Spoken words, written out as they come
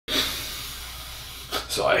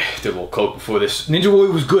So I did a little coke before this. Ninja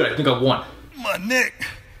Warrior was good. I think I won. My neck,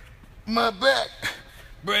 my back.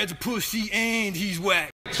 Brad's a pussy and he's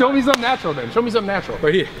whack. Show me something natural then. Show me something natural.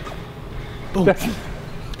 Right here. Boom. I'm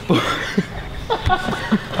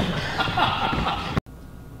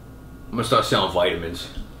gonna start selling vitamins.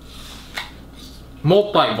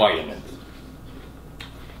 Multivitamins.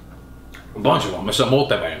 A bunch of them. I'm gonna sell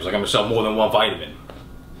multivitamins. Like I'm gonna sell more than one vitamin.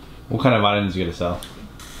 What kind of vitamins are you gonna sell?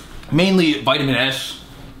 Mainly vitamin S.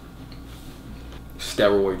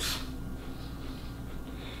 Steroids.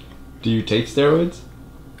 Do you take steroids?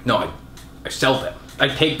 No, I sell them. I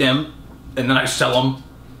take them and then I sell them.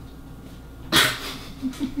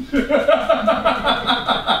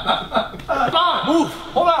 Move!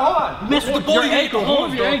 Hold on! Mess with the ball, your ankles.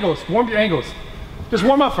 Warm your ankles. Warm your ankles. Just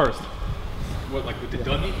warm up first. What, like with the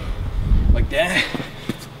dummy? Like that?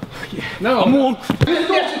 Yeah. No. I'm warm. Let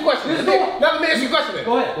me ask you a question. Now let me ask you a question then.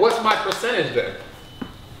 Go ahead. What's my percentage then?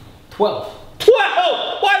 12. 12!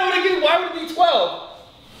 Why would it be 12?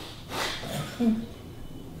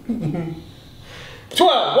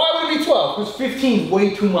 12. Why would it be 12? Because 15 is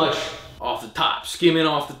way too much. Off the top. Skimming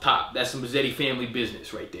off the top. That's some Mazzetti family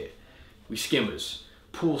business right there. We skimmers.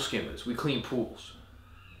 Pool skimmers. We clean pools.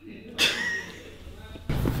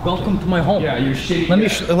 Welcome to my home. Yeah, you're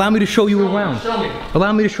shitty. Allow me to show you around. Show me.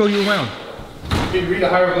 Allow me to show you around. Can you read the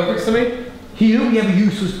hieroglyphics to me? Here we have a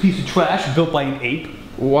useless piece of trash built by an ape.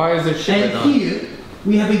 Why is there shit And on it? here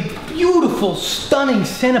we have a beautiful, stunning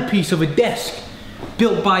centerpiece of a desk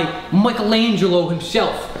built by Michelangelo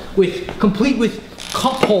himself, complete with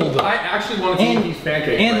cup holder. I actually wanted to eat these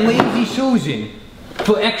pancakes. And Lazy Susan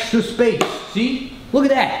for extra space. See? Look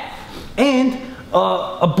at that. And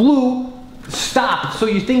a blue stop so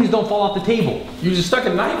your things don't fall off the table. You just stuck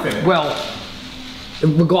a knife in it. Well,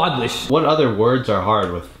 regardless. What other words are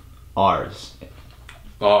hard with R's?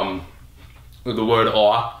 The word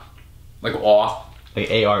awe, like awe.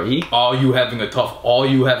 Like A-R-E? Are you having a tough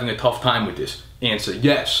time with this? Answer,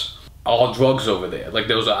 yes. All drugs over there. Like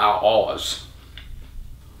those are our R's.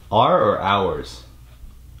 R or hours?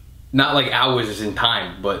 Not like hours is in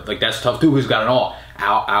time, but like that's tough too. Who's got an R?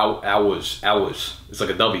 Hours. It's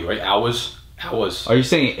like a W, right? Hours. Are you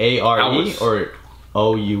saying A-R-E Hours. or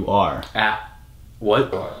O-U-R?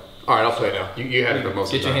 What? All right, I'll play now. You had it the most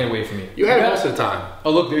of Get the your time. hand away from me. You had it most of the time.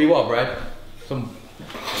 Oh look, there you are, Brad. Some.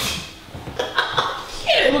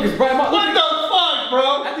 Look, it's Brad. What the fuck,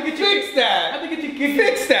 bro? I have to get you. Fix that. I have to get you.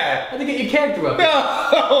 Fix that. I have to get your character up.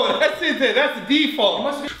 No, that's it. That's the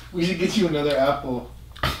default. We should get you another apple.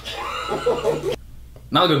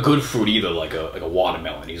 Not like a good fruit either, like a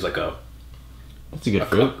watermelon. He's like a. That's a good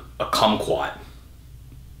fruit. A kumquat.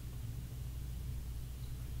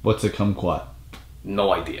 What's a kumquat?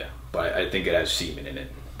 No idea, but I think it has semen in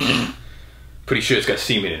it. Pretty sure it's got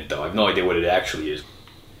semen in it though. I have no idea what it actually is.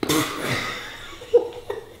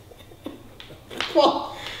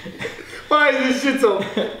 Why is this shit so...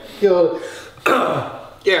 Yo.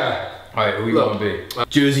 Yeah. Alright, who you gonna be?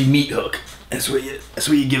 Jersey meat hook. That's where you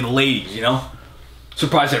give the ladies, you know?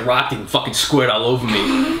 Surprised that rock didn't fucking squirt all over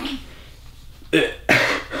me.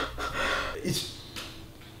 It's...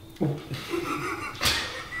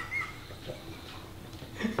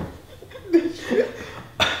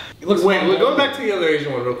 Wait, we're going back to the other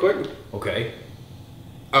Asian one real quick. Okay.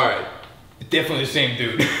 Alright. Definitely the same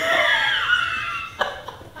dude.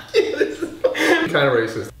 Kind of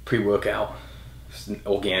racist. Pre-workout. It's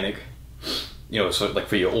organic. You know, so like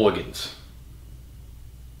for your organs.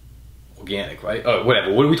 Organic, right? Oh,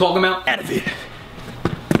 whatever. What are we talking about? Out of it.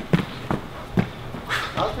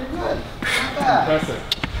 That was pretty good. Not bad. Impressive.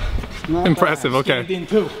 Impressive, okay. Did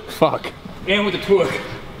too. Fuck. And with the twerk.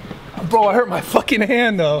 Bro, I hurt my fucking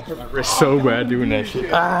hand though. We're so bad doing that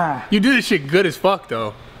shit. You do this shit good as fuck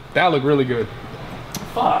though. That looked really good.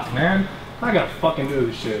 Fuck, man. I gotta fucking do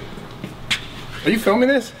this shit. Are you filming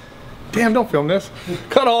this? Damn, don't film this.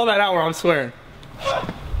 Cut all that out where I'm swearing.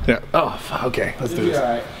 Yeah. Oh, fuck. Okay, let's do this.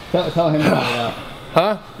 Alright. Tell him to cut it out.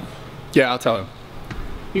 Huh? Yeah, I'll tell him.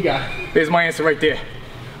 You got it. There's my answer right there.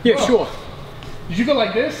 Yeah, sure. Did you go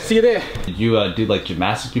like this? See you there. Did you do like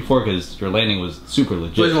gymnastics before? Because your landing was super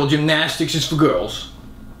legit. First of all, gymnastics is for girls.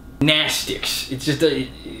 Nastics. It's just a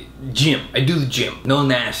gym. I do the gym. No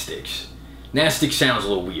nastics. Nastic sounds a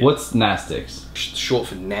little weird. What's nastics? Short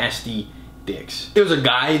for nasty dicks. There was a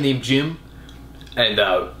guy named Jim, and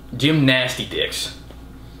Jim Nasty Dicks.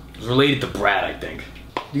 Was related to Brad, I think.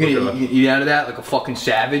 You gonna eat out of that like a fucking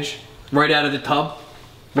savage? Right out of the tub?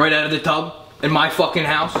 Right out of the tub? In my fucking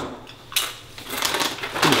house?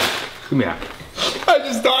 Give me that. I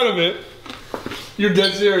just thought of it. You're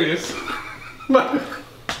dead serious.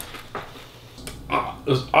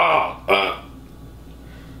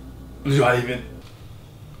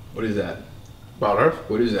 What is that? About Earth?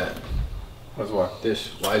 What is that? What's what? This.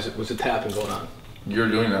 Why is it? What's the tapping going on? You're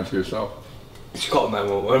doing that to yourself. It's called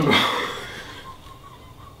 911, bro.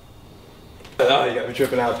 Oh, you got me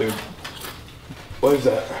tripping out, dude. What is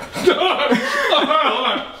that?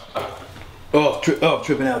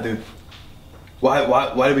 Tripping out, dude.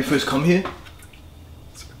 Why did we first come here?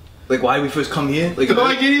 Like, why did we first come here? Like, No,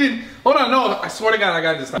 I can't even. Hold on, no. I swear to God, I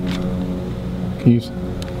got this.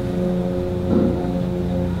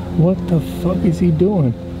 What the fuck is he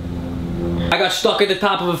doing? I got stuck at the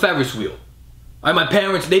top of a Ferris wheel. My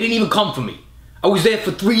parents, they didn't even come for me. I was there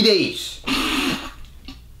for 3 days.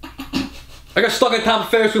 I got stuck at the top of a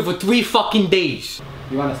Ferris wheel for 3 fucking days.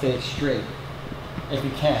 You want to stay straight, if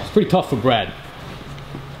you can. Pretty tough for Brad.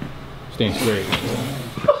 Staying straight.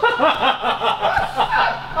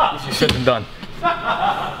 Easier said than done.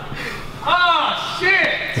 Ah,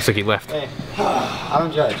 shit! Looks like he left. Hey, I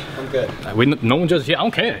don't judge. I'm good. No one judges. Yeah, I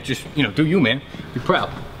don't care. Just, you know, do you, man. Be proud.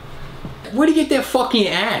 Where'd he get that fucking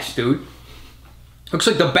ass, dude? Looks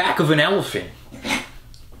like the back of an elephant.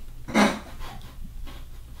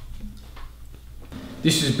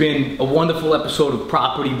 This has been a wonderful episode of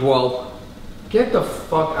Property Bro. Get the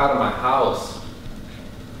fuck out of my house.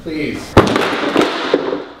 Please.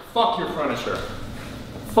 Fuck your furniture.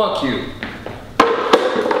 Fuck you.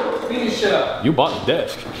 Clean your shit up. You bought the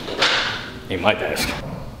desk. Ain't my desk.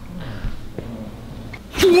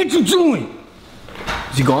 What you doing?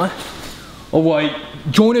 Is he gone? Alright,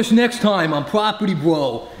 join us next time on Property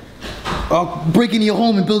Bro. I'll break into your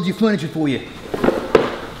home and build your furniture for you.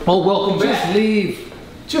 Oh, welcome back. Just leave.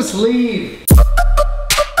 Just leave.